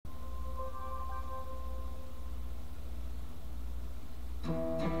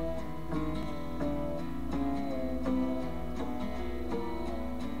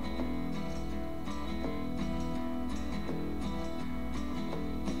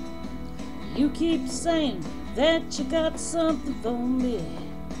You keep saying that you got something for me,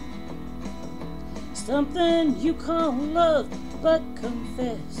 something you call love, but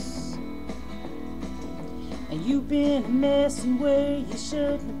confess. And you've been messing where you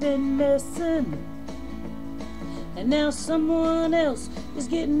shouldn't have been messing, and now someone else is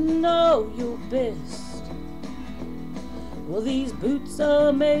getting all your best. Well, these boots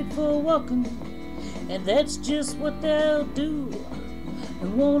are made for walking, and that's just what they'll do.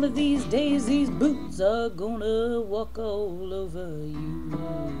 And one of these days these boots are gonna walk all over you.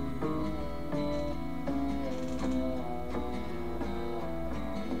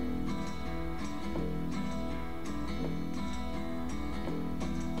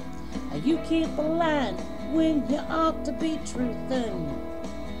 You keep lying when you ought to be truthing,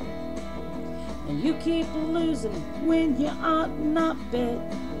 and you keep losing when you ought not bet,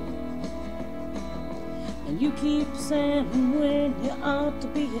 and you keep saying when you ought to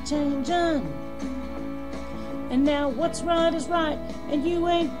be a-changing. And now what's right is right, and you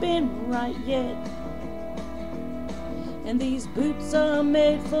ain't been right yet. And these boots are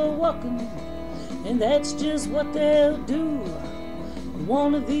made for walking, and that's just what they'll do.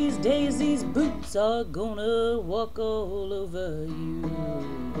 One of these days these boots are gonna walk all over you.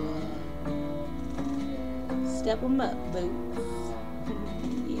 Step 'em up, boots.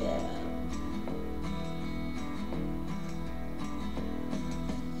 Yeah.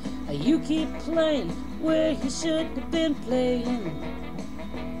 You keep playing where you shouldn't have been playing,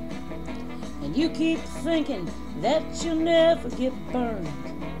 and you keep thinking that you'll never get burned.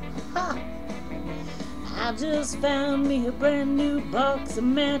 Ha! I just found me a brand new box of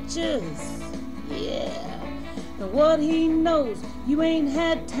matches. Yeah. And what he knows, you ain't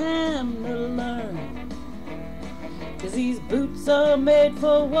had time to learn. 'Cause these boots are made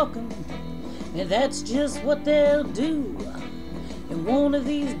for walking, and that's just what they'll do. And one of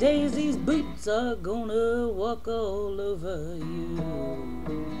these days these boots are gonna walk all over you.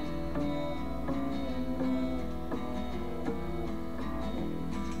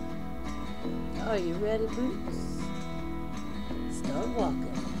 Are you ready, boots? Start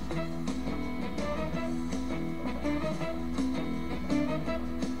walking.